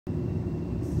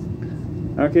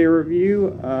Okay,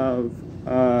 review of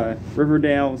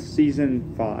Riverdale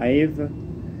Season 5.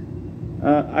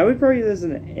 I would probably give this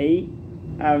an 8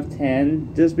 out of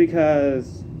 10, just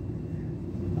because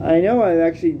I know I've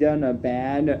actually done a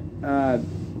bad. I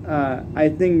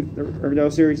think the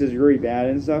Riverdale series is really bad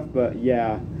and stuff, but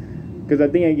yeah. Because I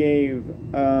think I gave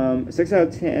 6 out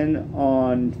of 10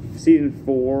 on Season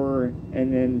 4,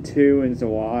 and then 2 in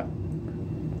Zawat.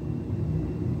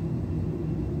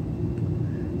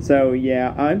 So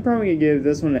yeah, I'm probably gonna give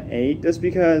this one an 8, just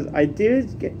because I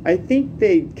think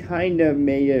they kind of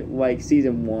made it like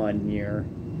Season 1 here.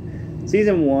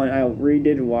 Season 1 I really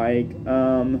did like.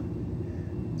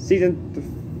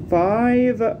 Season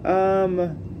 5,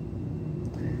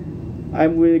 I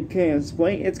would kind of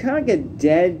explain. It's kind of like a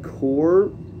dead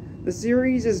corpse. The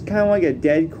series is kind of like a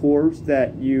dead corpse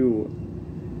that you.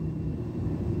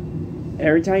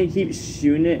 Every time you keep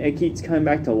shooting it, it keeps coming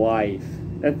back to life.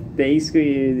 That's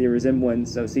basically the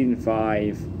resemblance of Season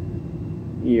 5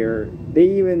 here.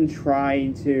 They even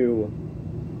tried to.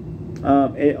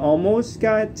 It almost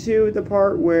got to the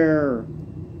part where.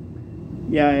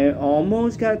 Yeah, it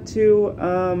almost got to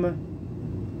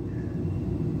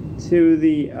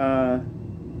the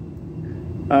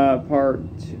part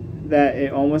that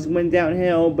it almost went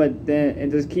downhill, but then it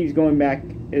just keeps going back.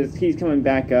 It just keeps coming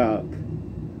back up.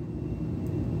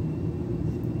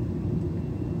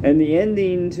 And the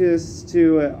ending to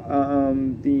the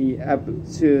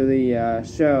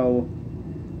show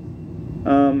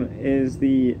is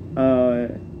the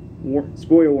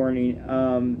spoiler warning.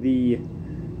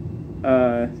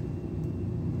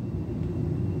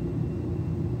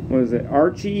 What is it?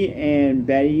 Archie and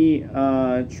Betty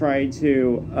try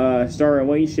to start a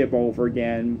relationship all over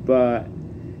again, but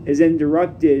is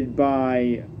interrupted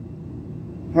by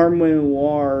Harmon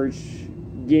Large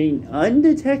getting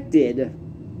undetected.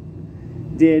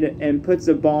 And puts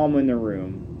a bomb in the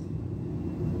room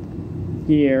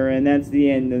here, and that's the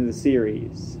end of the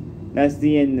series. That's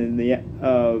the end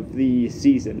of the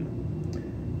season.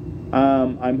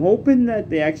 I'm hoping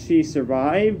that they actually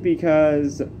survive,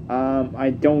 because I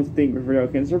don't think Riverdale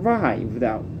can survive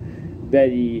without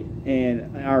Betty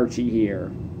and Archie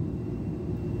here.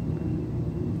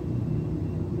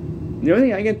 The only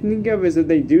thing I can think of is if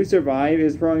they do survive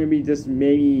is probably gonna be just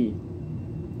maybe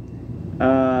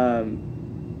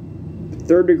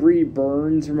third-degree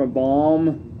burns from a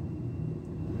bomb,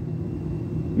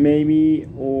 maybe,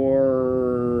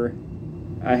 or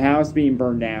a house being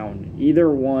burned down. Either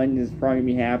one is probably going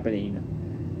to be happening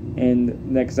in the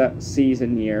next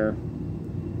season here.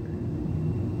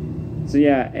 So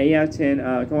yeah, 8 out of 10.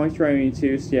 Come on, try me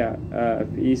too. So yeah,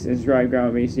 peace, and subscribe,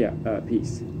 ground base. Yeah,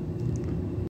 peace.